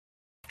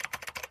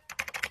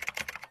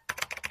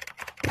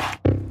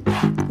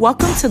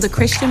Welcome to the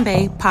Christian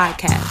Bae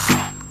podcast,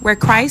 where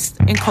Christ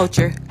and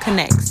culture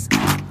connects.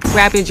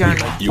 Grab your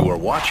journal. You are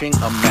watching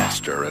a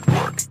master at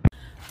work.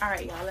 All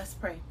right, y'all, let's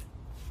pray.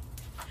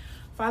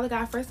 Father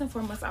God, first and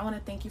foremost, I want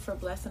to thank you for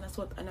blessing us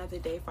with another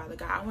day, Father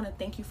God. I want to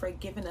thank you for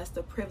giving us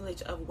the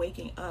privilege of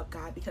waking up,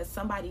 God, because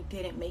somebody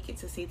didn't make it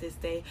to see this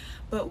day,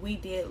 but we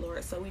did,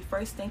 Lord. So we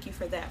first thank you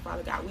for that,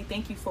 Father God. We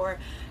thank you for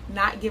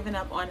not giving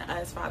up on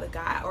us, Father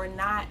God, or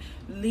not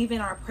leaving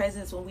our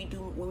presence when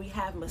we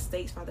have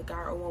mistakes, Father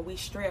God, or when we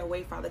stray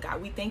away, Father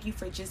God. We thank you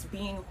for just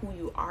being who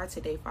you are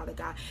today, Father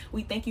God.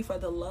 We thank you for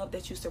the love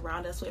that you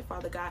surround us with,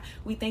 Father God.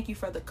 We thank you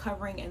for the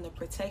covering and the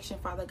protection,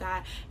 Father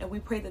God. And we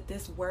pray that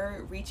this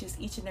word reaches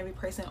each and every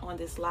person on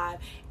this live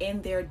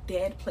in their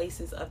dead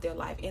places of their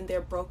life, in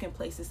their broken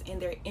places, in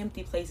their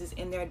empty places,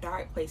 in their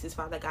dark places,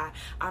 Father God.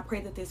 I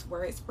pray that this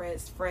word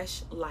spreads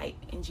fresh light.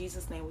 In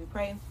Jesus' name we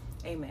pray.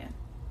 Amen.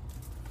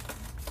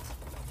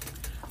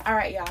 All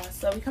right, y'all.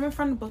 So we're coming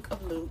from the book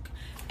of Luke,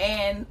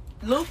 and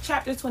Luke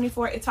chapter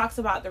 24, it talks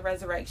about the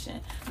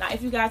resurrection. Now,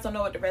 if you guys don't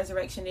know what the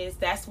resurrection is,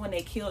 that's when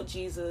they killed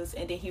Jesus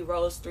and then he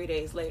rose 3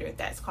 days later.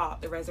 That's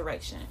called the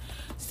resurrection.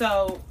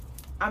 So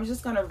I'm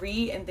just going to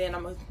read and then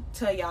I'm going to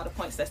tell y'all the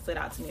points that stood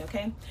out to me,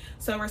 okay?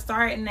 So we're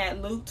starting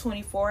at Luke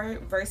 24,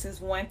 verses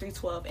 1 through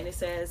 12, and it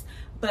says,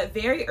 "But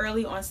very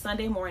early on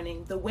Sunday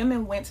morning, the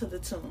women went to the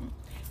tomb.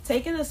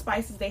 Taking the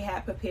spices they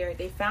had prepared,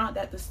 they found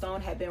that the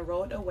stone had been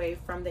rolled away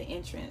from the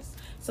entrance.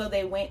 So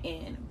they went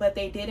in, but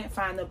they didn't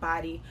find the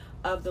body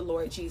of the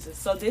Lord Jesus."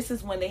 So this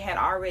is when they had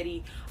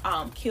already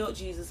killed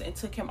Jesus and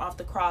took him off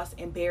the cross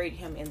and buried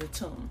him in the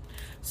tomb.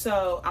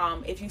 So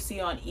if you see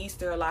on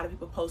Easter, a lot of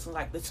people posting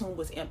like the tomb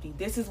was empty.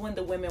 This is when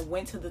the women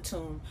went to the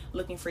tomb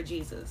looking for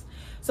Jesus.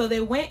 So they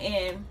went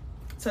in.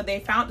 So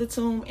they found the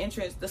tomb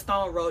entrance, the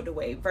stone rolled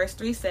away. Verse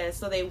 3 says,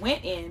 "So they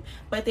went in,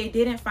 but they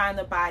didn't find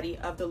the body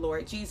of the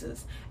Lord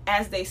Jesus.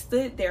 As they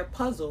stood there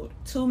puzzled,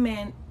 two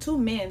men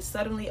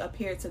suddenly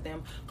appeared to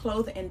them,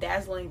 clothed in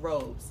dazzling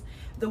robes.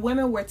 The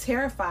women were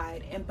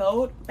terrified and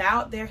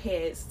bowed their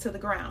heads to the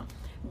ground.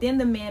 Then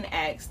the men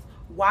asked,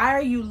 'Why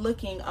are you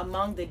looking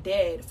among the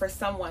dead for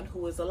someone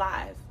who is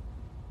alive?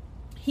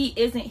 He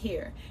isn't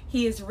here.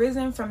 He is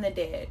risen from the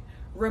dead.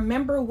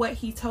 Remember what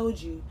he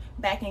told you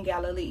back in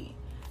Galilee,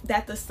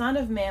 that the Son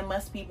of Man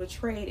must be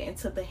betrayed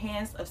into the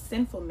hands of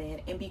sinful men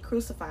and be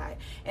crucified,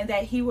 and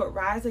that he would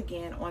rise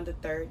again on the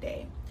third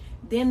day.'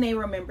 Then they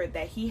remembered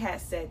that he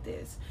had said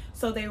this.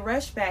 So they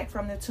rushed back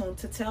from the tomb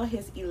to tell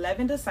his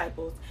 11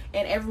 disciples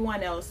and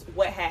everyone else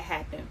what had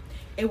happened.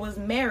 It was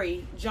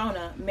Mary,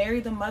 Jonah, Mary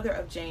the mother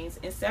of James,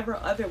 and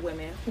several other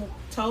women who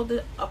told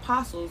the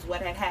apostles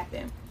what had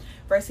happened."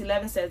 Verse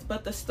 11 says,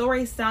 "But the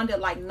story sounded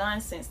like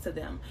nonsense to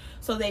them,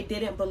 so they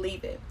didn't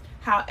believe it.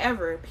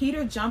 However,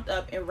 Peter jumped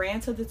up and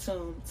ran to the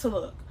tomb to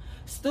look.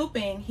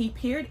 Stooping, he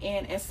peered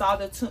in and saw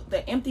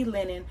the empty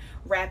linen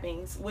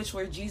wrappings, which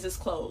were Jesus'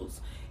 clothes.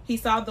 He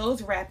saw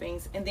those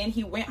wrappings, and then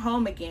he went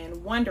home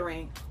again,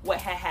 wondering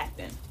what had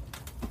happened."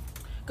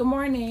 Good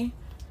morning.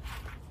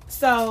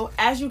 So,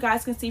 as you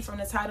guys can see from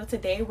the title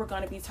today, we're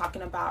going to be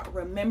talking about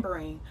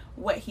remembering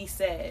what he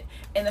said.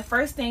 And the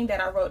first thing that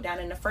I wrote down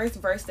in the first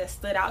verse that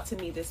stood out to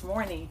me this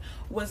morning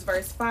was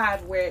verse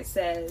 5, where it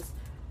says,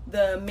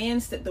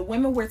 the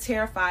women were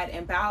terrified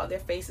and bowed their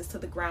faces to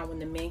the ground when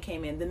the men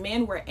came in. The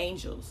men were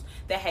angels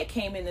that had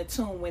came in the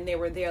tomb when they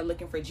were there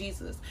looking for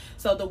Jesus.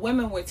 So the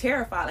women were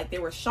terrified, like they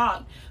were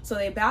shocked. So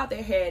they bowed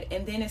their head.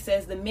 And then it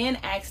says the men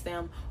asked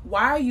them,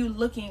 "Why are you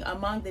looking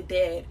among the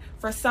dead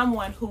for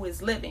someone who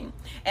is living?"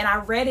 And I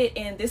read it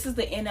in, this is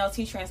the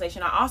NLT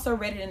translation. I also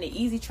read it in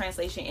the Easy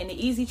translation. And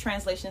the Easy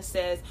translation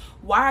says,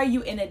 "Why are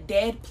you in a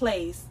dead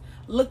place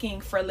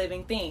looking for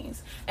living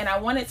things?" And I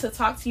wanted to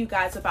talk to you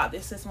guys about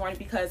this morning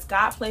because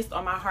God placed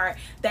on my heart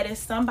that is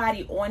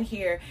somebody on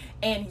here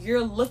and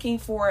you're looking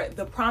for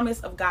the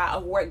promise of God,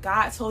 of what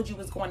God told you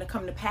was going to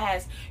come to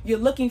pass. You're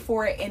looking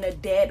for it in a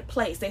dead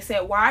place. They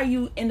said, "Why are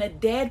you in a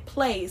dead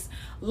place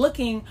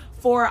looking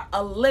for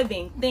a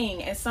living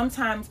thing?" And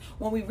sometimes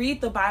when we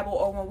read the Bible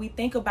or when we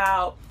think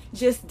about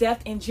just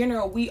death in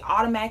general, we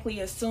automatically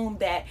assume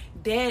that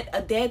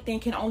a dead thing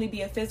can only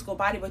be a physical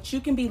body, but you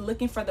can be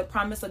looking for the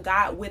promise of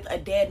God with a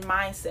dead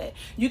mindset.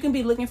 You can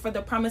be looking for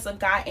the promise of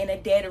God in a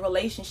dead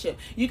relationship.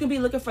 You can be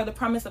looking for the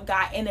promise of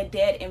God in a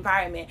dead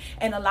environment.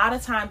 And a lot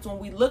of times when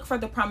we look for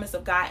the promise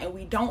of God and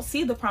we don't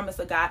see the promise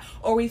of God,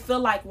 or we feel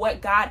like what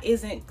God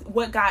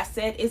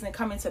said isn't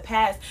coming to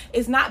pass,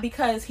 it's not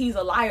because he's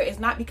a liar. It's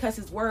not because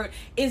his word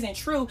isn't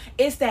true.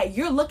 It's that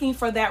you're looking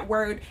for that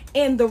word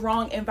in the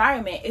wrong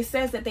environment. It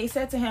says that they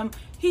said to him,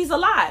 "He's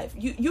alive.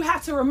 You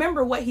have to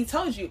remember what he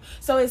told you."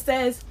 So it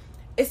says,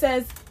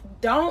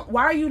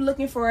 why are you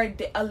looking for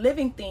a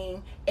living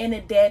thing in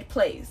a dead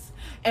place.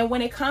 And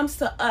when it comes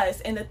to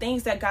us and the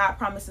things that God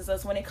promises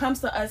us, when it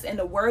comes to us and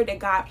the word that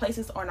God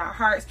places on our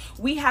hearts,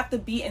 we have to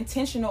be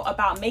intentional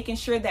about making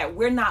sure that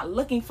we're not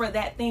looking for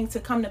that thing to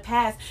come to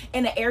pass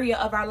in an area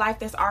of our life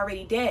that's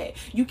already dead.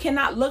 You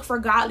cannot look for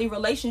godly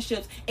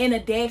relationships in a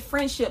dead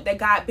friendship that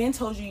God been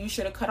told you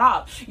should have cut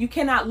off. You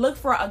cannot look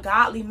for a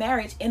godly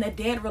marriage in a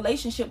dead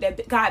relationship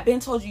that God been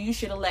told you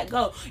should have let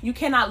go. You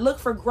cannot look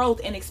for growth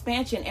and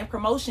expansion and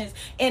promotions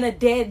in a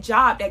dead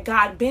job that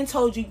God been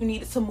told you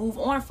needed to move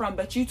on from,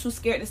 but you too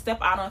scared to step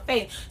out on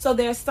faith. So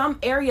there's some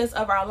areas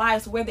of our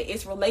lives, whether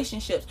it's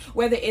relationships,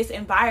 whether it's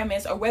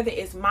environments, or whether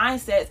it's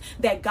mindsets,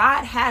 that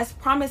God has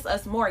promised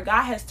us more.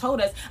 God has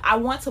told us, I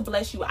want to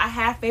bless you. I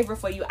have favor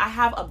for you. I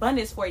have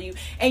abundance for you.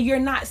 And you're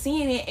not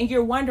seeing it and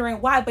you're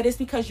wondering why, but it's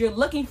because you're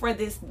looking for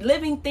this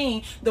living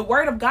thing. The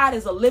word of God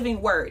is a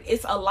living word.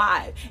 It's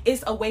alive.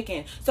 It's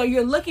awakened. So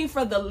you're looking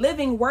for the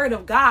living word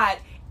of God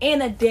in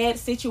a dead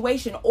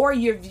situation, or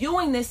you're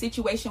viewing this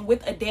situation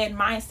with a dead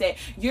mindset.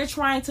 You're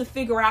trying to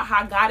figure out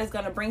how God is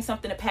going to bring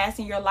something to pass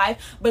in your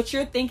life, but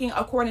you're thinking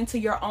according to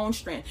your own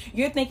strength.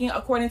 You're thinking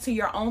according to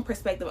your own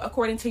perspective,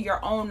 according to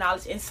your own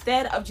knowledge.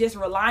 Instead of just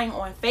relying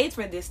on faith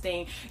for this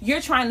thing, you're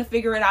trying to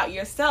figure it out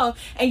yourself,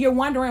 and you're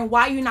wondering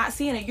why you're not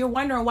seeing it. You're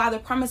wondering why the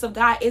promise of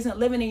God isn't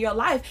living in your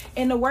life.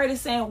 And the word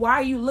is saying, why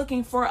are you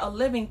looking for a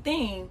living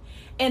thing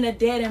in a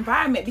dead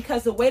environment?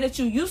 Because the way that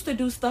you used to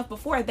do stuff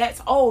before,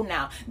 that's old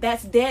now.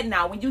 That's dead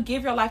now. When you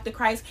give your life to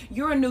Christ,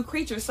 you're a new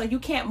creature. So you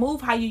can't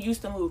move how you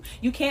used to move.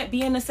 You can't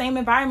be in the same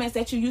environments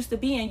that you used to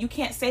be in. You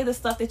can't say the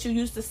stuff that you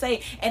used to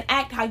say and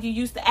act how you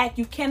used to act.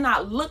 You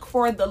cannot look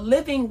for the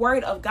living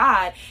word of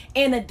God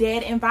in a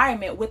dead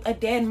environment with a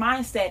dead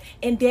mindset,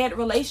 in dead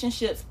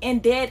relationships, in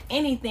dead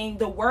anything.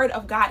 The word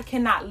of God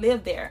cannot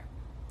live there.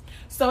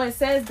 So it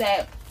says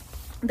that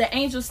the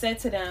angel said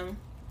to them,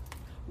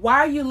 why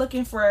are you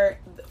looking for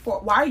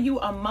why are you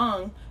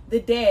among the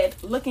dead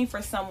looking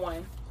for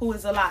someone who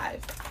is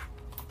alive?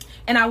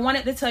 And I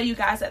wanted to tell you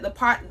guys that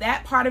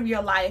that part of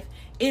your life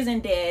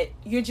isn't dead.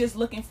 You're just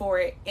looking for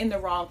it in the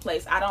wrong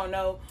place. I don't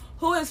know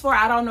who it's for.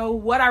 I don't know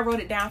what I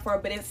wrote it down for,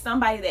 but it's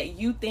somebody that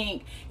you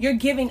think you're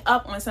giving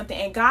up on something,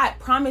 and God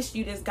promised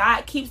you this.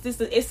 God keeps this.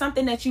 It's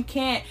something that you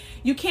can't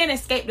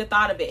escape the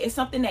thought of it. It's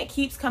something that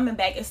keeps coming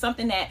back. It's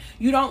something that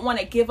you don't want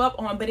to give up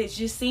on, but it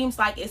just seems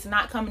like it's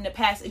not coming to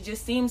pass. It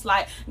just seems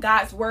like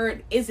God's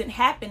word isn't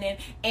happening,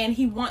 and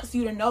he wants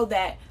you to know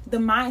that the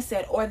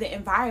mindset or the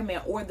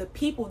environment or the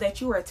people that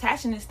you are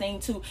attaching this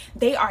thing to,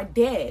 they are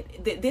dead.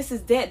 This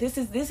is dead. This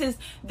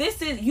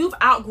is you've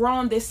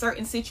outgrown this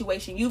certain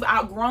situation. You've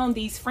outgrown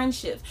these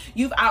friendships.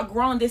 You've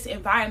outgrown this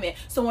environment.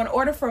 So in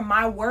order for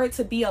my word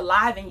to be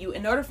alive in you,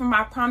 in order for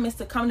my promise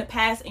to come to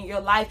pass in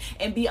your life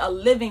and be a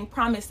living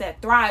promise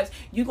that thrives,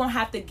 you're going to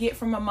have to get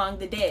from among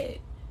the dead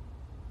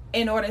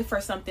in order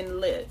for something to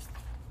live.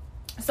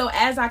 So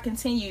as I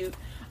continue,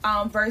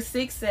 verse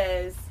 6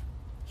 says,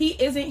 he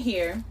isn't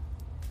here.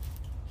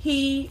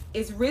 He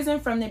is risen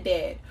from the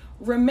dead.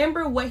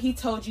 Remember what he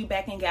told you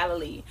back in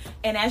Galilee.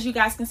 And as you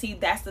guys can see,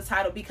 that's the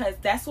title, because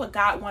that's what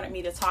God wanted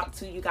me to talk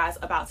to you guys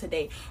about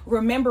today.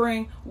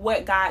 Remembering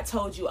what God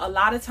told you. A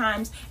lot of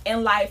times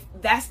in life,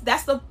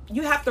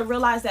 you have to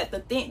realize that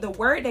the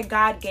word that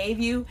God gave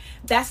you,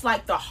 that's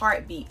like the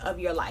heartbeat of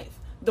your life.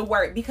 The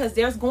word, because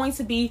there's going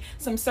to be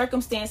some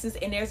circumstances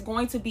and there's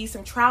going to be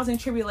some trials and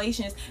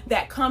tribulations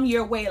that come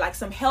your way, like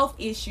some health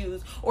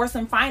issues or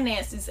some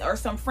finances or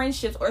some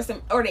friendships or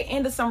the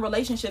end of some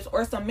relationships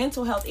or some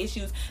mental health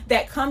issues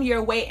that come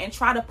your way and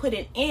try to put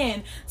an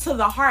end to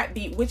the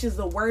heartbeat, which is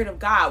the word of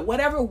God.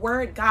 Whatever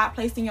word God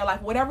placed in your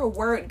life, whatever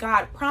word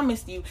God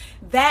promised you,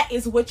 that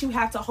is what you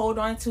have to hold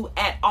on to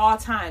at all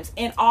times,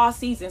 in all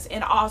seasons,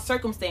 in all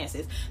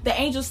circumstances. The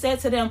angel said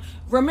to them,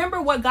 remember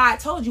what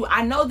God told you.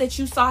 I know that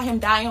you saw him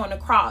die on the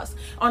cross.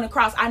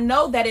 I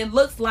know that it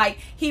looks like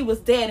he was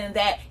dead and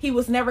that he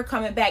was never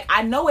coming back.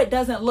 I know it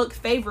doesn't look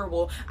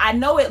favorable. I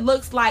know it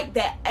looks like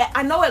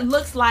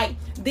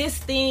this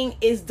thing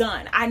is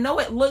done. I know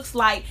it looks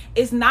like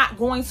it's not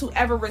going to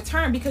ever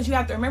return, because you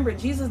have to remember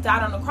Jesus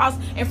died on the cross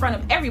in front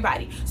of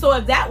everybody. So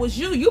if that was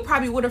you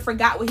probably would have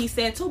forgot what he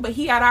said too, but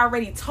he had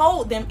already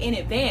told them in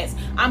advance,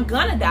 I'm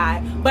gonna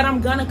die, but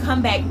I'm gonna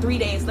come back 3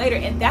 days later.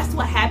 And that's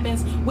what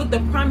happens with the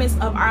promise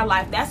of our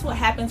life. That's what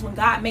happens when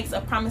God makes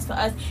a promise to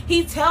us.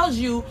 He tells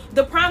you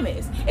the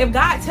promise. If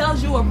God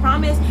tells you a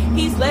promise,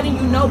 he's letting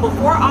you know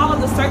before all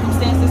of the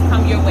circumstances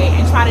come your way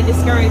and try to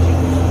discourage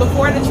you,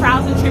 before the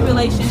trials and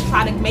tribulations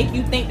try to make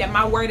you think that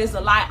my word is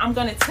a lie. I'm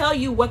going to tell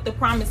you what the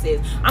promise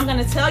is. I'm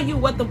going to tell you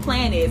what the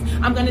plan is.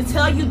 I'm going to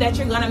tell you that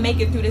you're going to make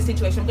it through this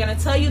situation. I'm going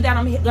to tell you that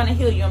I'm going to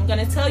heal you. I'm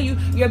going to tell you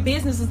your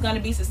business is going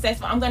to be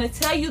successful. I'm going to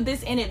tell you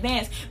this in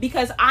advance,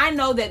 because I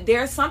know that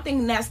there's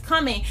something that's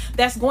coming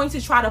that's going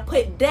to try to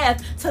put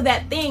death to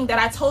that thing that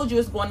I told you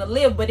is going to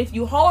live. But if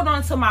you hold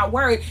on to my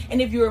word,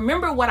 and if you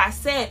remember what I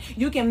said,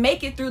 you can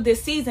make it through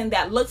this season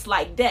that looks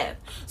like death.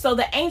 So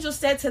the angel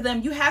said to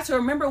them, you have to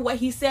remember what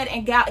he said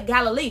in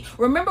Galilee.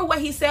 Remember what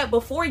he said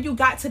before you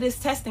got to this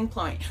testing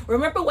point.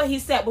 Remember what he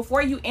said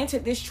before you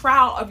entered this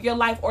trial of your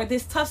life or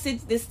this tough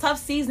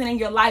season in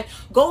your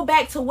life. Go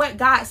back to what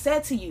God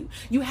said to you.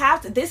 You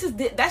have to,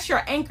 that's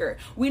your anchor.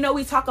 We know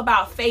we talk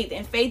about faith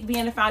and faith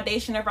being the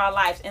foundation of our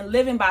lives and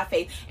living by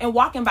faith and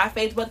walking by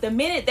faith. But the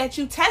minute that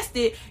you test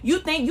it,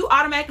 you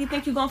automatically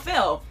think you're going to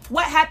fail.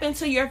 What happened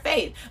to your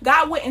faith?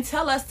 God wouldn't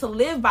tell us to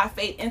live by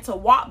faith and to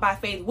walk by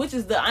faith, which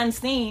is the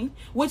unseen,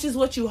 which is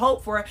what you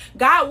hope for.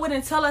 God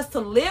wouldn't tell us to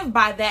live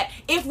by that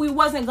if we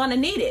wasn't going to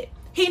need it.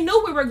 He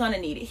knew we were going to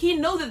need it. He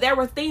knew that there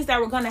were things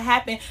that were going to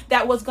happen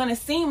that was going to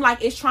seem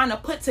like it's trying to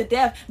put to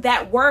death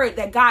that word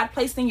that God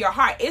placed in your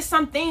heart. It's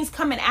some things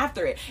coming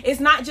after it. It's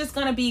not just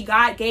going to be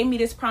God gave me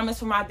this promise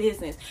for my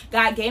business.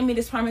 God gave me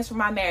this promise for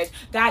my marriage.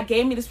 God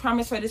gave me this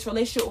promise for this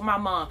relationship with my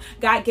mom.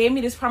 God gave me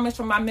this promise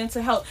for my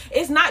mental health.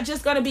 It's not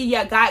just going to be,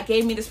 God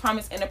gave me this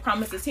promise and the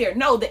promise is here.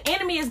 No, the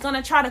enemy is going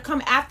to try to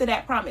come after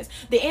that promise.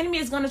 The enemy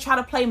is going to try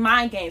to play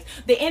mind games.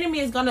 The enemy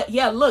is going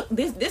to, look,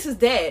 this is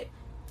dead.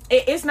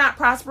 It's not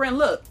prospering.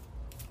 Look,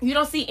 you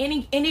don't see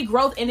any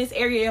growth in this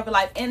area of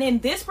life. And in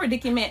this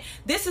predicament,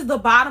 this is the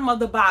bottom of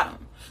the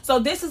bottom. So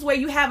this is where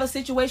you have a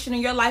situation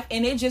in your life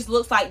and it just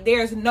looks like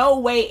there's no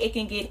way it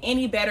can get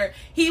any better.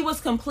 He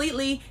was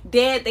completely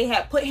dead. They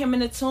had put him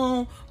in the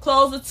tomb,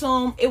 closed the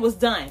tomb. It was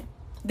done.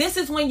 This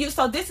is when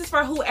this is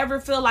for whoever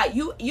feel like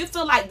you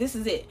feel like this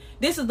is it.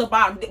 This is the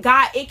bottom.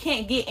 God, it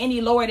can't get any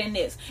lower than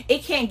this.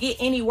 It can't get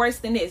any worse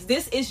than this.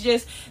 This is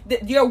just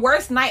your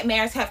worst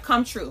nightmares have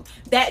come true.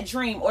 That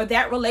dream or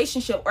that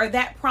relationship or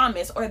that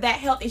promise or that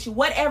health issue,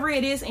 whatever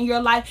it is in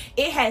your life,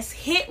 it has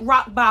hit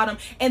rock bottom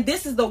and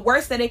this is the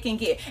worst that it can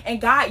get. And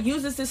God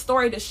uses this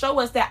story to show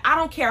us that I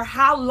don't care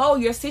how low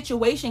your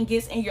situation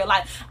gets in your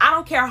life. I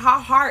don't care how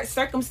hard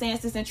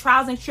circumstances and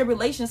trials and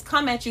tribulations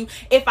come at you.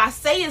 If I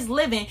say it's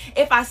living,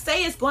 if I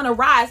say it's going to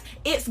rise,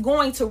 it's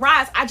going to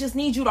rise. I just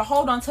need you to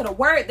hold on to the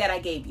word that I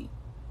gave you.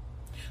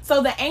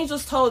 So the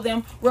angels told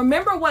them,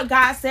 remember what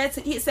God said.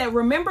 He said,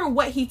 remember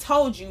what he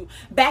told you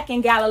back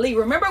in Galilee.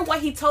 Remember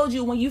what he told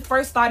you when you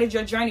first started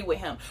your journey with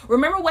him.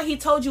 Remember what he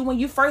told you when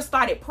you first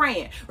started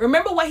praying.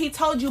 Remember what he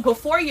told you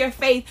before your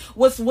faith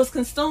was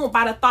consumed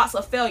by the thoughts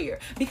of failure.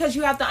 Because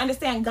you have to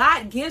understand,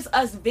 God gives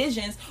us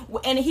visions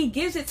and he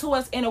gives it to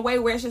us in a way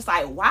where it's just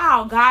like,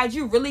 wow, God,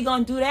 you really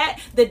gonna do that?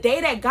 The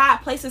day that God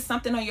places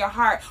something on your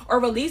heart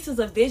or releases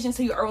a vision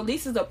to you or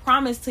releases a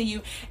promise to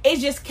you, it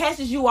just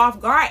catches you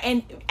off guard.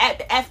 And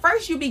at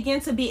first you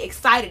begin to be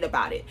excited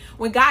about it.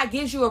 When God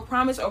gives you a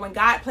promise or when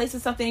God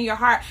places something in your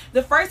heart,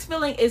 the first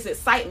feeling is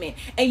excitement.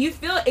 And you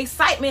feel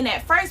excitement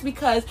at first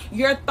because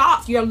your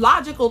thoughts, your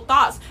logical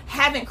thoughts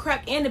haven't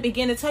crept in to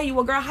begin to tell you,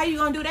 well, girl, how you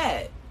gonna do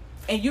that?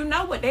 And you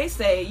know what they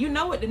say. You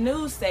know what the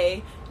news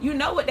say. You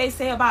know what they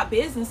say about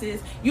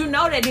businesses. You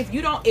know that if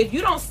you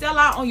don't sell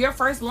out on your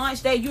first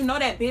launch day, you know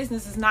that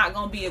business is not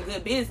going to be a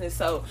good business.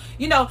 So,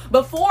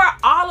 before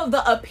all of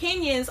the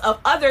opinions of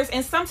others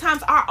and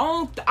sometimes our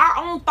own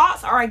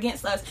thoughts are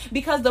against us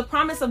because the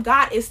promise of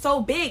God is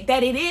so big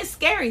that it is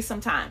scary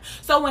sometimes.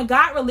 So when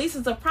God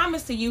releases a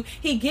promise to you,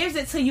 he gives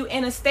it to you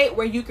in a state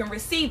where you can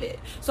receive it.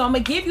 So I'm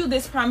going to give you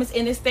this promise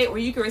in a state where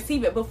you can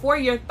receive it before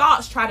your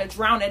thoughts try to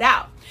drown it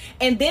out.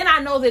 And then I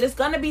know that it's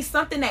going to be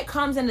something that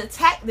comes and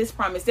attack this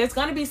promise. There's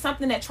going to be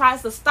something that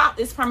tries to stop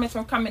this promise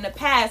from coming to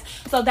pass.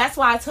 So that's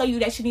why I tell you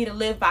that you need to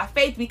live by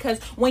faith, because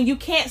when you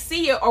can't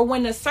see it or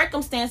when the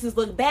circumstances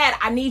look bad,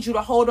 I need you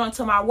to hold on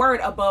to my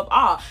word above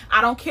all. I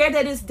don't care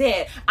that it's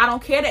dead. I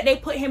don't care that they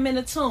put him in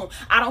the tomb.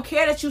 I don't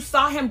care that you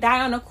saw him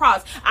die on the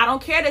cross. I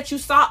don't care that you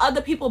saw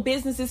other people's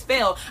businesses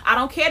fail. I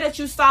don't care that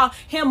you saw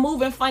him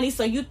moving funny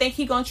so you think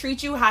he gonna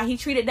treat you how he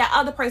treated that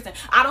other person.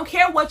 I don't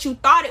care what you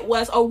thought it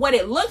was or what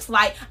it looks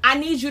like. I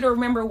need you to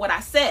remember what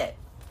I said.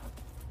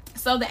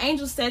 So the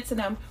angel said to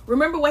them,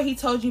 remember what he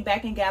told you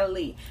back in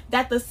Galilee,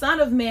 that the Son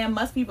of Man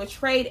must be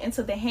betrayed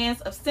into the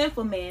hands of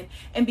sinful men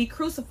and be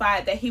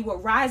crucified, that he will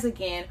rise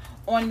again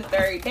on the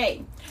third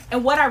day.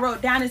 And what I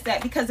wrote down is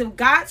that because if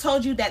God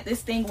told you that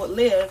this thing would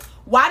live,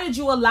 why did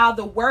you allow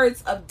the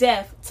words of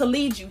death to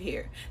lead you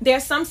here? There are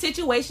some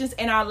situations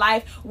in our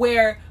life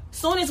where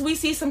soon as we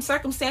see some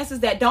circumstances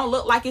that don't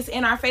look like it's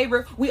in our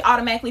favor, we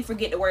automatically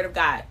forget the word of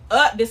God.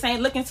 This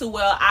ain't looking too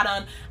well.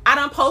 I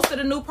done posted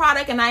a new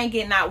product and I ain't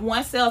getting not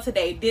one sale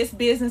today. This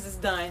business is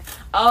done.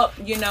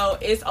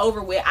 It's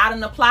over with. I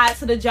done applied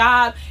to the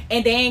job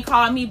and they ain't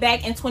called me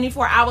back in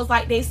 24 hours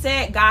like they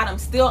said. God, I'm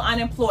still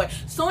unemployed.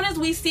 Soon as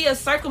we see a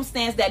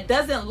circumstance that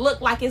doesn't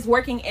look like it's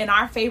working in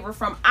our favor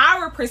from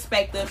our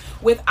perspective,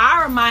 with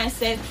our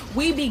mindset,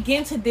 we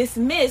begin to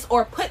dismiss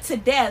or put to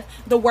death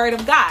the word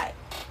of God.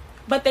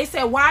 But they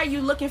said, why are you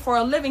looking for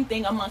a living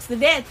thing amongst the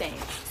dead thing?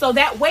 So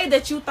that way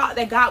that you thought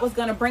that God was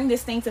going to bring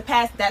this thing to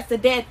pass, that's the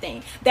dead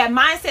thing. That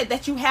mindset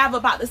that you have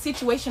about the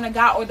situation of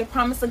God or the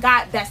promise of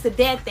God, that's the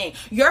dead thing.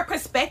 Your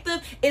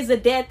perspective is a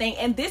dead thing.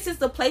 And this is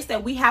the place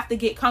that we have to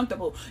get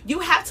comfortable. You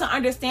have to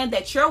understand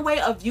that your way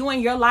of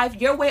viewing your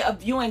life, your way of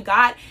viewing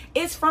God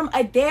is from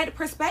a dead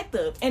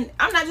perspective. And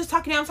I'm not just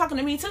talking to you, I'm talking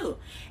to me too.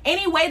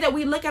 Any way that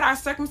we look at our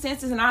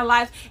circumstances in our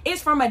lives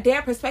is from a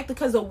dead perspective,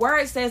 because the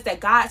word says that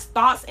God's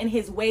thoughts and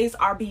his ways ways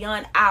are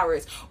beyond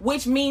ours,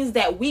 which means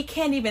that we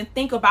can't even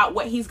think about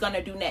what he's going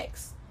to do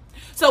next.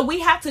 So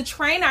we have to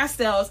train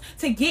ourselves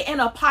to get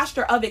in a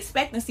posture of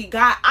expectancy.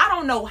 God, I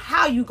don't know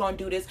how you're going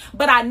to do this,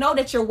 but I know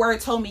that your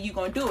word told me you're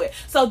going to do it.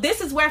 So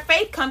this is where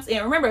faith comes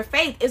in. Remember,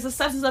 faith is the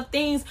substance of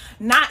things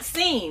not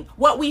seen,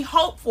 what we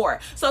hope for.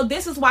 So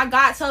this is why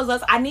God tells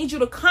us, I need you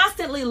to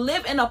constantly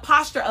live in a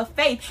posture of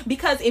faith,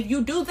 because if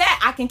you do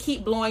that, I can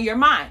keep blowing your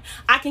mind.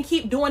 I can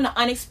keep doing the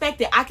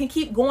unexpected. I can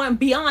keep going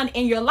beyond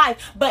in your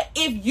life. But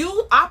if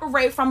you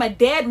operate from a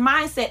dead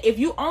mindset, if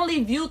you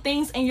only view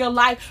things in your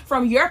life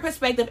from your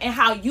perspective and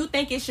how you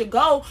think it should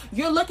go,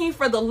 you're looking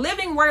for the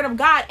living word of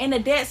God in a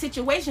dead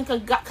situation,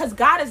 because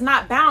God is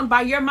not bound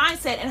by your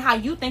mindset and how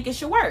you think it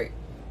should work.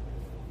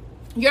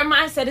 Your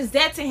mindset is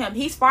dead to him.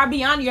 He's far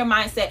beyond your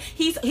mindset.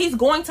 He's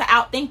going to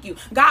outthink you.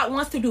 God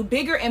wants to do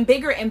bigger and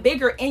bigger and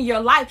bigger in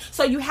your life.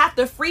 So you have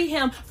to free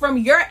him from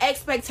your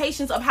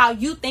expectations of how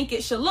you think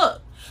it should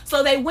look.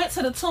 So they went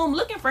to the tomb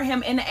looking for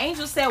him, and the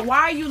angel said, why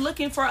are you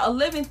looking for a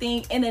living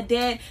thing in a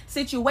dead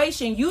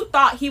situation? You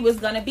thought he was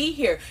going to be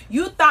here.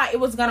 You thought it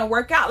was going to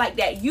work out like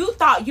that. You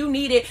thought you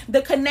needed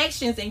the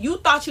connections, and you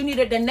thought you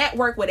needed the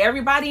network with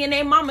everybody and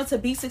their mama to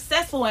be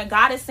successful. And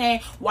God is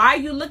saying, why are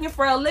you looking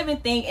for a living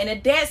thing in a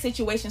dead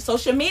situation?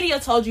 Social media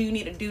told you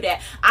need to do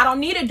that. I don't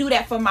need to do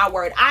that for my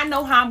word. I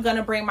know how I'm going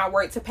to bring my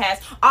word to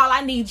pass. All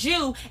I need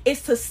you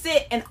is to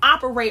sit and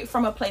operate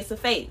from a place of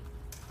faith.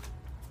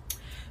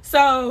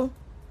 So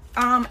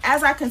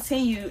as I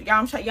continue,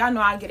 y'all know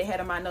I get ahead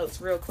of my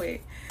notes real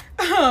quick.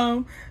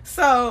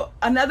 So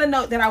another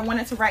note that I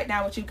wanted to write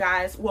down with you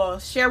guys,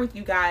 share with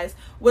you guys,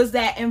 was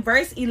that in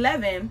verse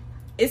 11,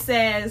 it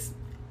says,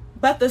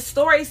 but the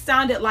story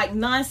sounded like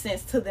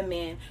nonsense to the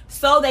men,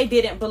 so they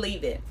didn't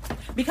believe it.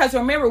 Because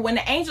remember, when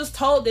the angels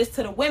told this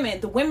to the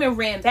women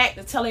ran back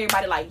to tell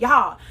everybody, like,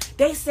 y'all,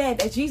 they said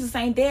that Jesus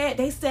ain't dead.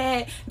 They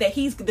said that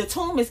the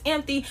tomb is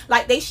empty.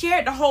 Like, they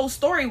shared the whole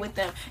story with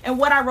them. And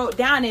what I wrote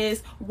down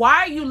is,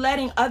 why are you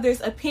letting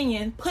others'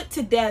 opinion put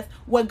to death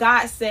what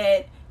God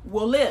said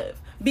will live?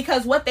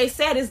 Because what they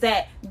said is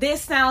that it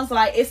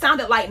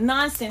sounded like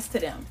nonsense to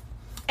them.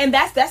 And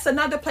that's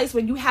another place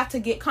where you have to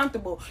get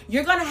comfortable.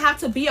 You're going to have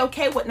to be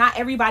okay with not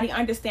everybody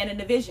understanding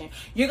the vision.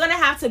 You're going to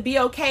have to be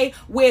okay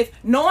with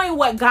knowing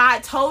what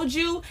God told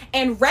you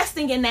and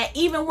resting in that,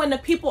 even when the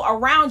people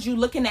around you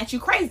looking at you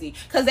crazy.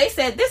 Because they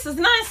said, this is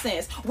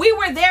nonsense. We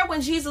were there when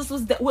Jesus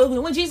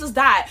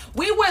died.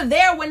 We were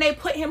there when they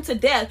put him to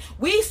death.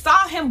 We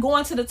saw him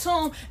going to the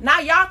tomb. Now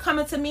y'all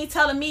coming to me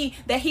telling me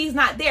that he's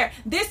not there.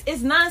 This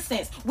is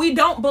nonsense. We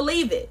don't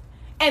believe it.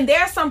 And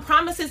there are some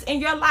promises in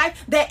your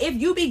life that if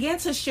you begin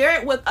to share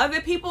it with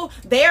other people,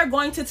 they are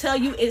going to tell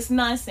you it's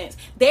nonsense.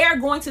 They are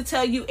going to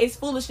tell you it's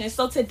foolishness.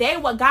 So today,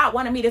 what God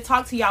wanted me to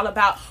talk to y'all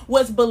about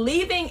was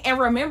believing and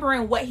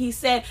remembering what he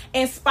said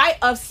in spite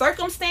of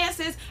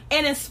circumstances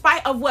and in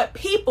spite of what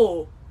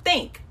people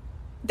think.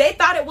 They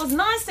thought it was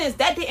nonsense.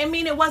 That didn't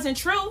mean it wasn't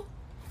true.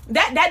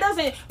 That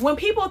doesn't, when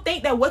people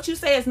think that what you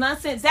say is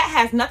nonsense, that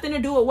has nothing to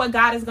do with what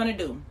God is going to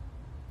do.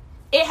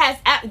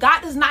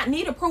 God does not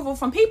need approval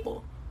from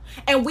people.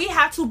 And we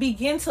have to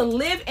begin to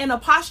live in a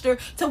posture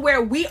to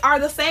where we are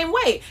the same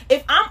way.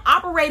 If I'm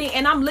operating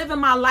and I'm living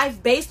my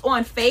life based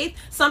on faith,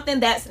 something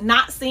that's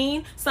not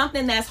seen,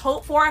 something that's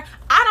hoped for,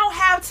 I don't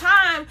have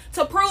time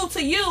to prove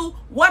to you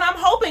what I'm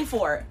hoping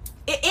for.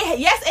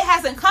 Yes, it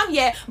hasn't come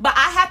yet, but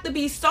I have to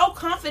be so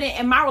confident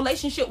in my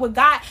relationship with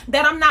God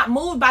that I'm not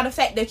moved by the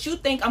fact that you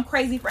think I'm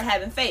crazy for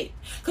having faith.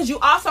 Because you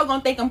also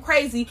gonna think I'm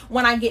crazy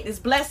when I get this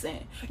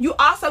blessing. You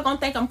also gonna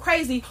think I'm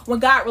crazy when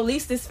God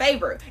released this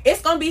favor.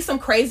 It's gonna be some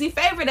crazy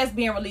favor that's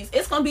being released.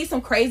 It's gonna be some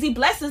crazy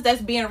blessings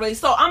that's being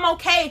released. So I'm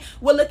okay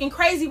with looking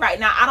crazy right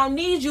now. I don't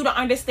need you to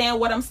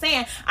understand what I'm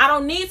saying. I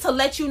don't need to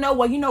let you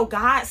know,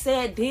 God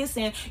said this,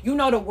 and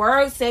the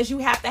word says you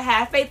have to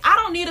have faith. I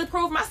don't need to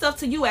prove myself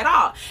to you at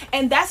all.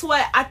 And that's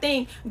what I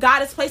think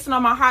God is placing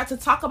on my heart to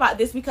talk about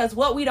this, because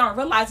what we don't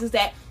realize is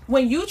that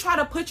when you try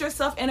to put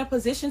yourself in a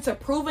position to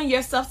proving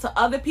yourself to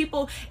other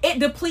people, it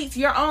depletes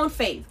your own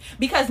faith,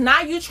 because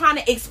now you're trying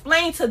to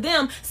explain to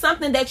them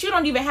something that you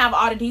don't even have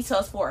all the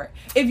details for.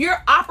 If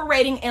you're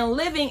operating and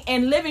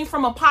living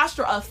from a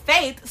posture of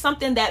faith,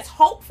 something that's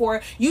hoped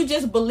for, you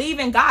just believe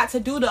in God to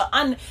do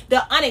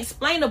the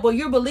unexplainable.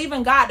 You're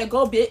believing God to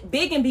go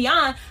big and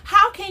beyond.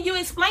 How can you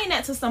explain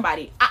that to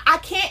somebody? I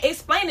can't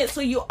explain it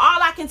to you. All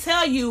I can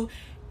tell you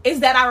is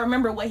that I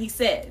remember what he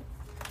said.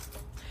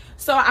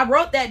 So I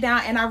wrote that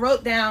down, and I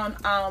wrote down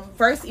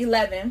verse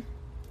 11,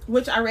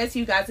 which I read to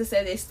you guys. It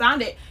said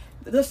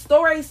the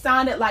story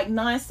sounded like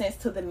nonsense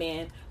to the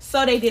men,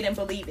 so they didn't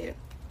believe it.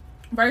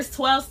 Verse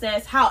 12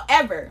 says,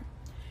 however,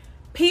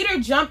 Peter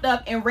jumped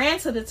up and ran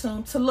to the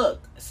tomb to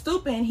look.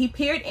 Stooping, he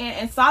peered in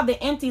and saw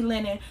the empty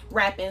linen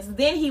wrappings.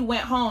 Then he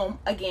went home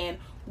again,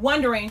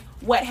 wondering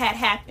what had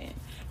happened.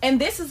 And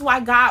this is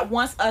why God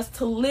wants us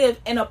to live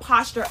in a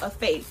posture of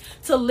faith,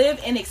 to live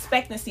in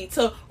expectancy,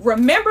 to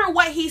remember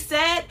what he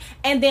said,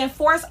 and then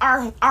force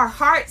our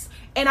hearts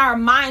in our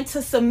mind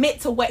to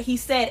submit to what he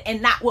said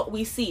and not what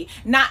we see,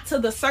 not to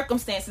the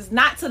circumstances,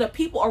 not to the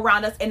people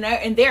around us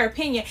and their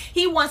opinion.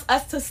 He wants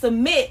us to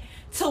submit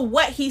to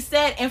what he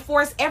said and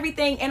force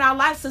everything in our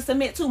lives to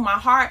submit to. My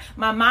heart,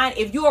 my mind.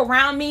 If you're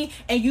around me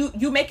and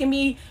you making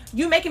me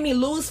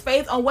lose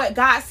faith on what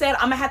God said,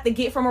 I'm gonna have to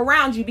get from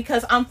around you,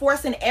 because I'm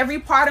forcing every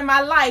part of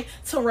my life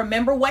to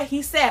remember what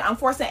he said. I'm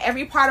forcing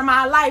every part of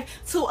my life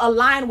to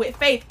align with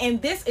faith.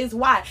 And this is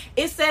why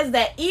it says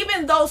that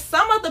even though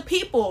some of the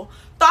people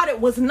thought it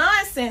was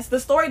nonsense,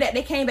 the story that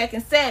they came back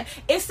and said,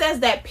 it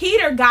says that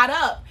Peter got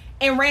up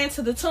and ran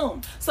to the tomb.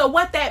 So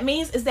what that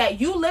means is that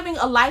you living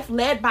a life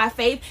led by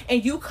faith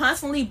and you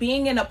constantly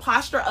being in a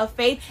posture of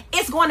faith,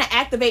 it's going to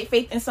activate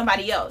faith in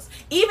somebody else.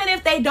 Even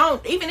if they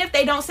don't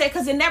say,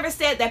 because it never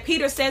said that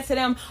Peter said to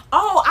them,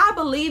 oh, I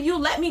believe you,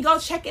 let me go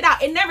check it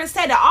out. It never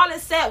said that. All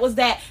it said was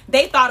that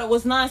they thought it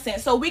was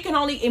nonsense. So we can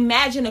only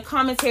imagine the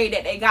commentary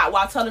that they got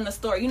while telling the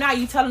story. You know how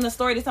you telling the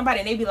story to somebody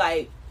and they be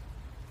like,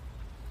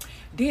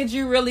 did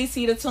you really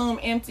see the tomb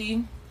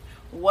empty?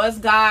 Was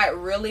God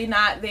really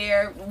not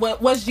there?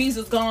 Was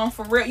Jesus gone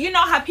for real? You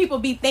know how people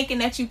be thinking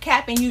that you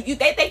capping,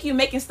 they think you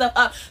making stuff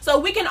up. So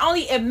we can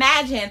only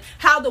imagine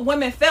how the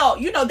women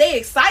felt. You know, they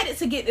excited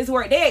to get this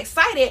word. They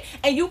excited,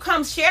 and you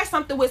come share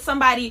something with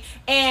somebody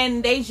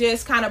and they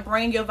just kind of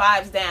bring your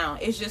vibes down.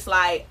 It's just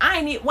like,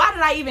 why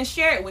did I even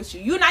share it with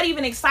you? You're not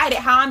even excited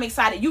how I'm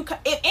excited.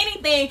 If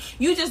anything,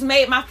 you just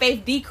made my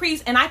faith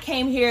decrease, and I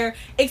came here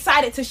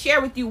excited to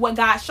share with you what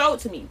God showed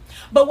to me.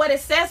 But what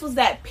it says was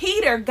that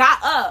Peter got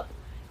up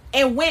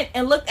and went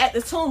and looked at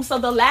the tomb. So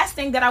the last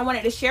thing that I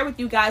wanted to share with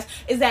you guys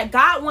is that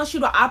God wants you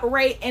to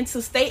operate and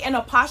to stay in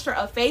a posture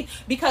of faith,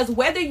 because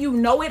whether you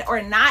know it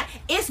or not,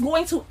 it's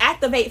going to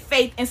activate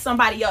faith in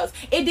somebody else.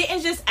 It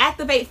didn't just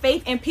activate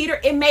faith in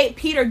Peter, it made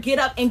Peter get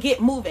up and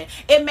get moving.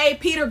 It made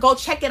Peter go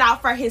check it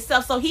out for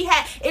himself. So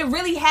it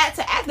really had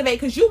to activate,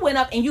 because you went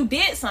up and you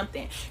did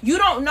something. You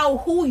don't know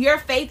who your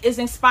faith is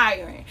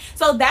inspiring.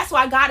 So that's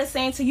why God is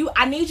saying to you,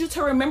 I need you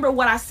to remember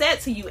what I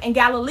said to you in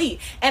Galilee.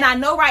 And I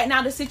know right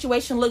now the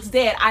situation looks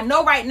dead. I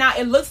know right now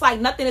it looks like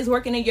nothing is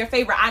working in your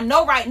favor. I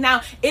know right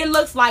now it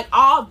looks like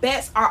all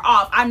bets are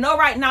off. I know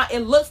right now it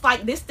looks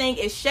like this thing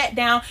is shut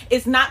down.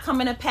 It's not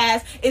coming to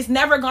pass. It's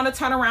never going to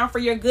turn around for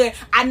your good.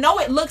 I know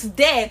it looks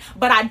dead,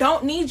 but I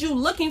don't need you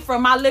looking for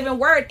my living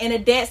word in a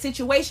dead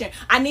situation.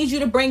 I need you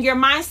to bring your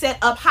mindset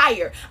up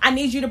higher. I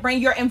need you to bring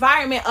your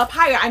environment up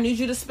higher. I need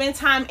you to spend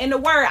time in the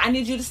word. I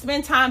need you to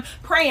spend time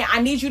praying. I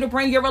need you to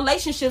bring your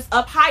relationships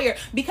up higher,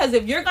 because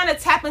if you're going to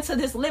tap into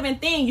this living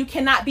thing, you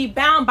cannot be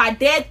bound by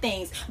dead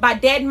things, by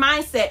dead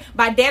mindset,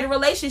 by dead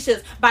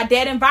relationships, by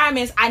dead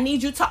environments. I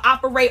need you to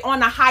operate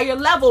on a higher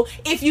level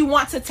if you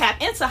want to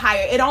tap into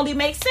higher. It only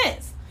makes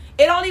sense.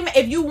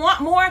 If you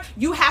want more,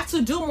 you have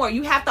to do more.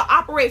 You have to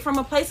operate from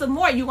a place of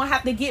more. You're going to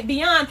have to get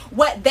beyond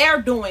what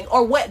they're doing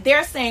or what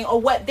they're saying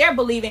or what they're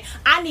believing.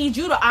 I need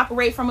you to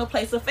operate from a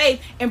place of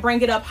faith and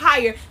bring it up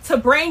higher, to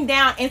bring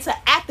down and to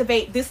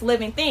activate this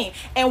living thing.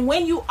 And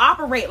when you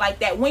operate like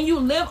that, when you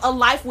live a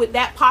life with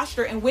that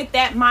posture and with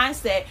that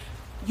mindset,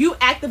 you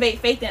activate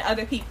faith in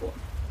other people.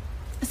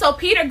 So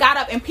Peter got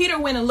up and Peter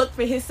went and looked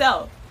for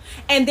himself.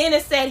 And then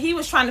it said he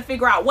was trying to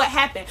figure out what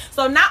happened.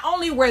 So not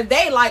only were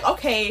they like,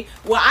 okay,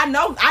 well, I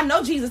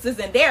know Jesus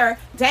isn't there.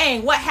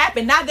 Dang, what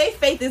happened? Now their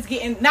faith is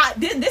getting,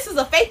 this is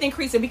a faith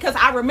increaser, because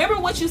I remember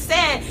what you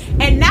said,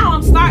 and now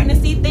I'm starting to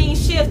see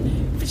things shift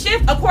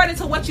according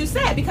to what you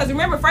said. Because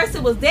remember, first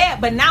it was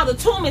dead, but now the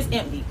tomb is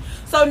empty.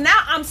 So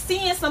now I'm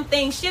seeing some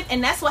things shift,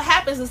 and that's what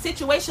happens. The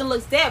situation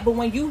looks dead, but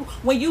when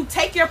you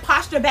take your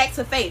posture back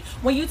to faith,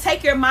 when you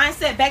take your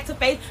mindset back to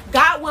faith,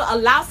 God will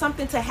allow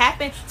something to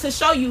happen to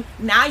show you,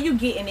 now you're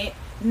getting it.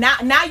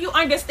 Now you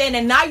understand,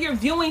 and now you're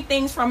viewing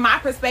things from my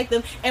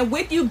perspective, and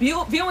with you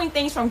viewing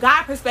things from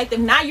God's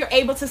perspective, now you're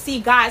able to see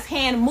God's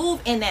hand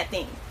move in that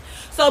thing.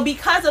 So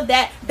because of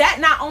that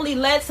not only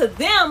led to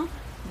them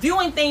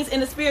viewing things in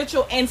the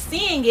spiritual and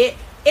seeing it,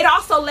 it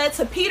also led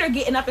to Peter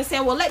getting up and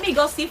saying, well, let me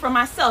go see for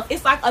myself.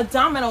 It's like a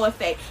domino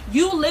effect.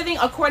 You living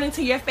according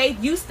to your faith,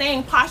 you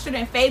staying postured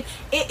in faith,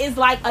 it is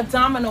like a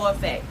domino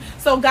effect.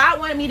 So God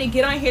wanted me to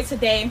get on here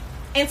today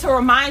and to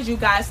remind you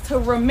guys to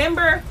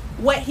remember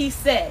what he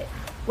said.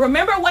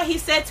 Remember what he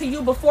said to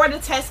you before the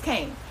test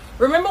came.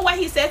 Remember what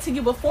he said to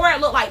you before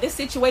it looked like this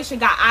situation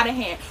got out of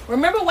hand.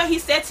 Remember what he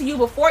said to you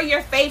before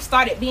your faith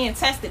started being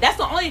tested. That's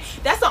the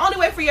only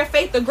way for your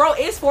faith to grow,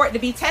 is for it to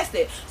be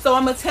tested. So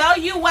I'm going to tell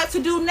you what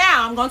to do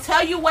now. I'm going to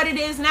tell you what it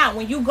is now.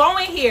 When you go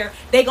in here,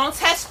 they're going to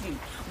test you.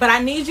 But I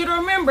need you to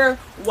remember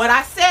what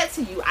I said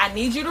to you. I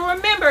need you to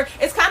remember.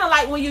 It's kind of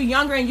like when you're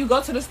younger and you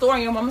go to the store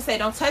and your mama say,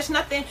 don't touch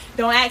nothing,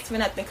 don't ask for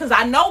nothing. Because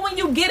I know when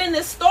you get in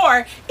this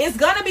store, it's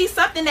going to be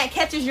something that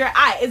catches your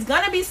eye. It's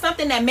going to be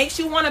something that makes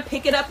you want to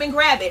pick it up and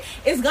grab it.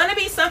 It's going to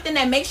be something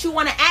that makes you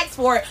want to ask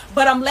for it.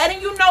 But I'm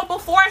letting you know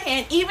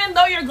beforehand, even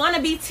though you're going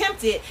to be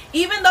tempted,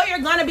 even though you're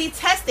going to be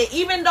tested,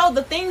 even though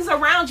the things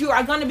around you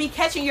are going to be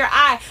catching your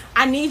eye,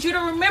 I need you to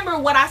remember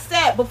what I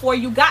said before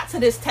you got to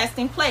this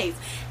testing place.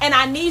 And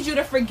I need you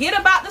to forget forget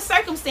about the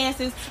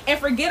circumstances and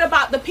forget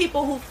about the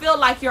people who feel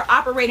like you're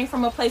operating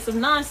from a place of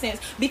nonsense,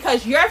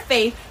 because your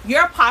faith,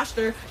 your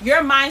posture,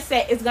 your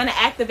mindset is going to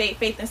activate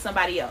faith in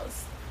somebody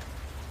else.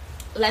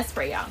 Let's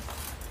pray, y'all.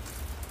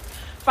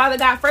 Father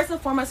God, first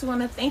and foremost, we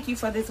want to thank you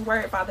for this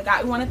word, Father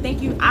God. We want to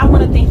thank you. I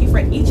want to thank you for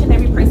each and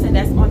every person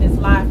that's on this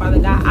live, Father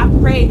God. I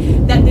pray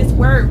that this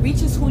word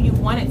reaches who you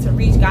want it to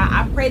reach, God.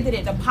 I pray that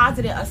it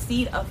deposited a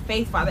seed of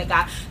faith, Father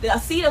God. A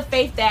seed of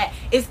faith that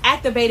is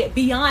activated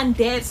beyond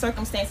dead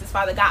circumstances,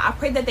 Father God. I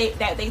pray that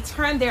they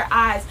turn their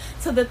eyes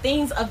to the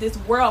things of this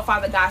world,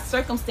 Father God.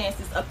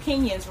 Circumstances,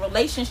 opinions,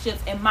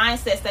 relationships, and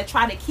mindsets that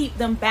try to keep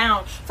them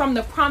bound from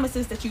the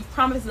promises that you've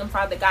promised them,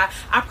 Father God.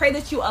 I pray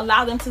that you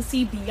allow them to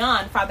see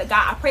beyond, Father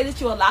God. I pray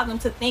that you allow them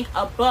to think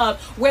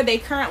above where they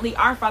currently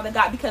are, Father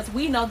God, because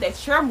we know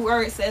that your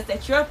word says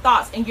that your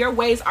thoughts and your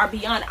ways are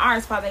beyond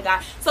ours, Father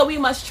God. So we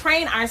must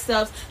train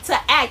ourselves to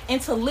act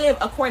and to live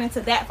according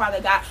to that,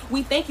 Father God.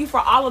 We thank you for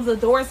all of the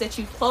doors that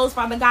you've closed,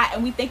 Father God,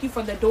 and we thank you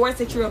for the doors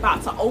that you're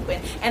about to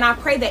open. And I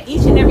pray that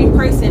each and every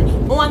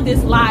person on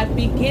this live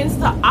begins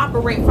to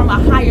operate from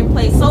a higher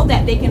place so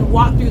that they can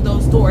walk through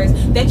those doors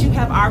that you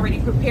have already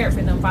prepared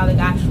for them, Father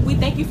God. We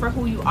thank you for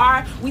who you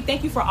are. We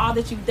thank you for all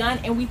that you've done,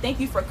 and we thank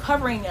you for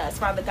covering us,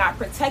 Father God,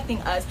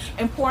 protecting us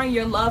and pouring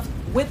your love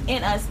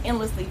within us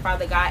endlessly,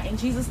 Father God. In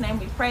Jesus' name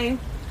we pray.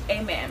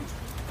 Amen.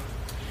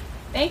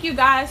 Thank you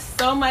guys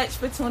so much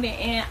for tuning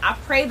in. I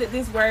pray that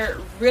this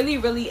word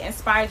really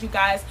inspired you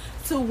guys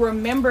to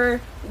remember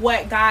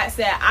what God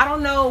said. I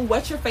don't know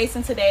what you're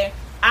facing today.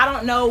 I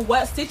don't know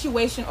what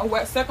situation or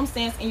what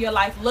circumstance in your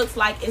life looks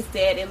like it's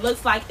dead. It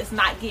looks like it's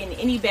not getting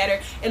any better.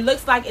 It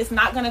looks like it's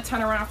not going to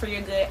turn around for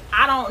your good.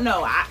 I don't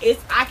know. I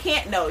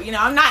can't know. You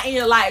know, I'm not in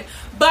your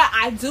life. But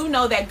I do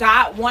know that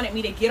God wanted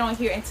me to get on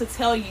here and to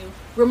tell you,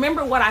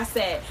 remember what I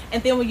said.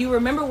 And then when you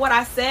remember what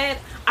I said,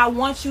 I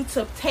want you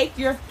to take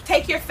your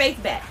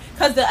faith back.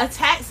 Because the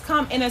attacks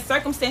come and the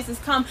circumstances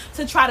come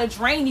to try to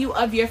drain you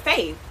of your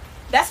faith.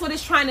 That's what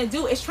it's trying to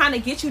do. It's trying to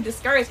get you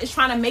discouraged. It's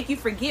trying to make you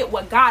forget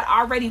what God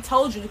already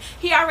told you.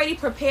 He already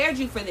prepared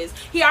you for this.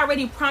 He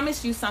already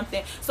promised you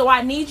something. So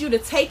I need you to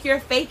take your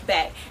faith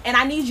back. And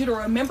I need you to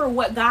remember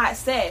what God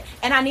said.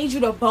 And I need you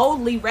to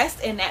boldly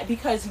rest in that,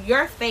 because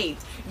your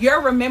faith,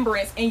 your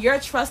remembrance, and your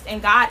trust in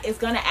God is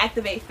going to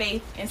activate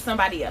faith in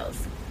somebody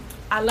else.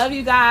 I love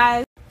you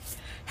guys.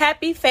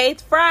 Happy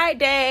Faith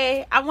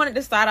Friday. I wanted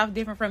to start off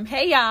different from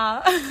hey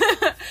y'all.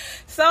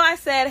 So I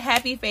said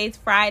happy Faith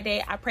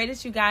Friday. I pray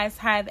that you guys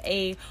have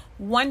a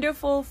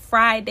wonderful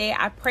Friday.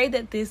 I pray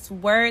that this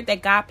word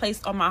that God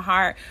placed on my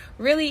heart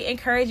really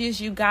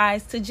encourages you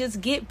guys to just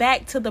get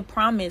back to the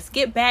promise,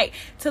 get back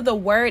to the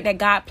word that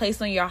God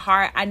placed on your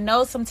heart. I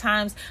know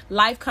sometimes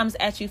life comes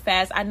at you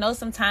fast. I know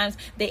sometimes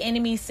the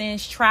enemy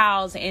sends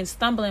trials and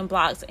stumbling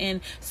blocks and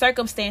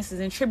circumstances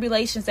and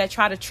tribulations that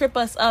try to trip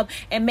us up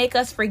and make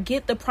us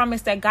forget the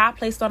promise that God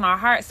placed on our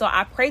heart. So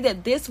I pray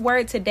that this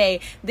word today,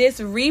 this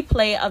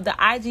replay of the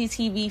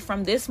IGTV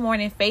from this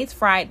morning, Faith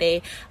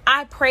Friday,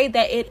 I pray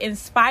that it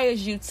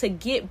inspires you to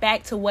get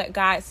back to what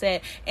God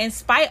said, in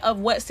spite of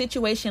what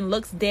situation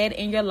looks dead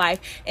in your life,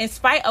 in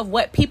spite of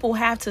what people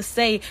have to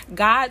say.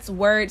 God's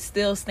word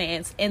still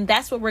stands, and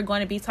that's what we're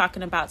going to be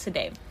talking about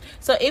today.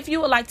 So if you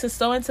would like to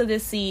sow into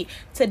this seed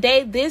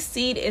today, this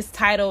seed is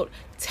titled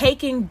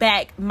Taking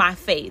Back My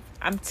Faith.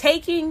 I'm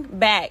taking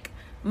back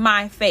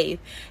my faith,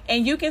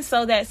 and you can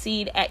sow that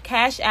seed at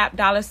Cash App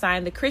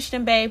 $, the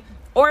Christian Bae,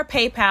 or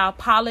PayPal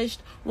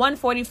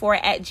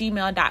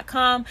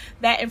polished144@gmail.com.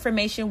 That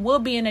information will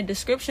be in the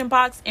description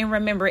box. And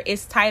remember,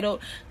 it's titled,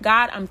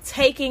 God, I'm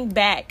taking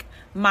back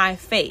my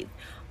faith.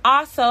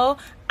 Also,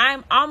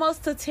 I'm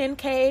almost to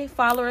 10K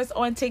followers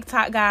on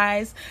TikTok,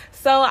 guys.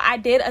 So I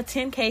did a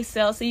 10K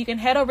sale. So you can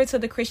head over to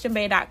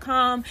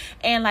thechristianbae.com,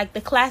 and like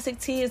the classic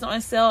tee is on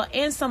sale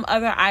and some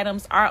other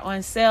items are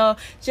on sale,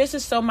 just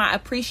to show my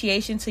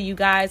appreciation to you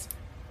guys.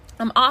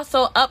 I'm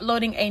also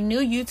uploading a new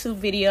YouTube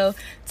video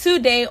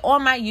today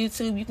on my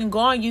YouTube. You can go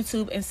on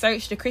YouTube and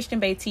search The Christian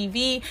Bae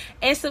TV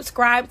and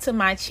subscribe to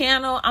my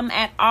channel. I'm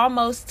at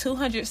almost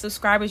 200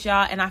 subscribers,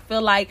 y'all, and I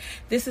feel like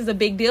this is a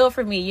big deal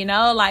for me, you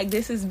know, like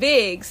this is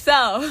big.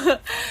 So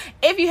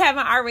if you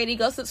haven't already,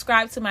 go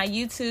subscribe to my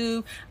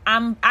YouTube.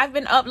 I've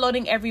been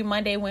uploading every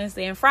Monday,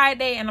 Wednesday, and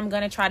Friday, and I'm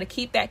going to try to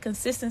keep that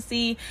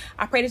consistency.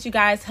 I pray that you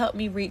guys help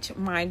me reach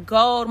my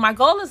goal. My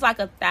goal is like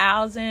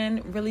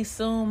 1,000 really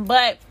soon,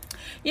 but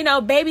you know,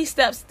 baby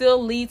steps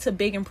still lead to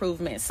big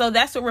improvements. So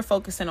that's what we're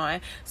focusing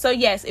on. So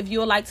yes, if you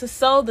would like to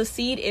sow, the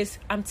seed is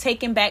I'm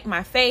taking back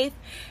my faith.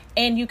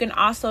 And you can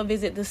also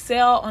visit the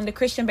sale on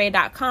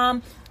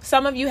thechristianbae.com.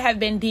 Some of you have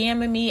been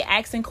DMing me,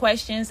 asking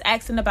questions,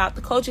 asking about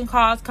the coaching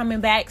calls coming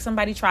back.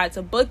 Somebody tried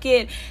to book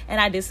it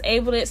and I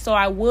disabled it. So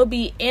I will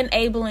be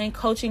enabling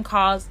coaching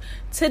calls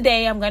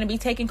today. I'm going to be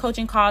taking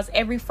coaching calls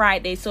every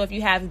Friday. So if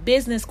you have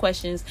business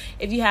questions,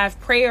 if you have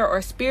prayer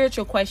or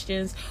spiritual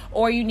questions,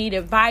 or you need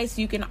advice,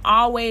 you can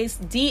always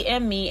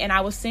DM me and I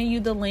will send you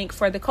the link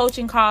for the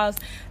coaching calls.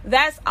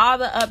 That's all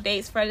the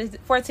updates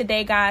for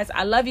today, guys.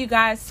 I love you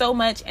guys so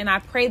much, and I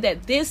pray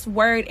that this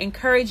word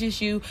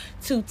encourages you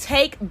to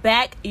take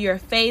back your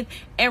faith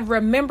and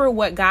remember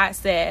what God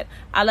said.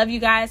 I love you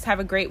guys. Have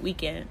a great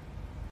weekend.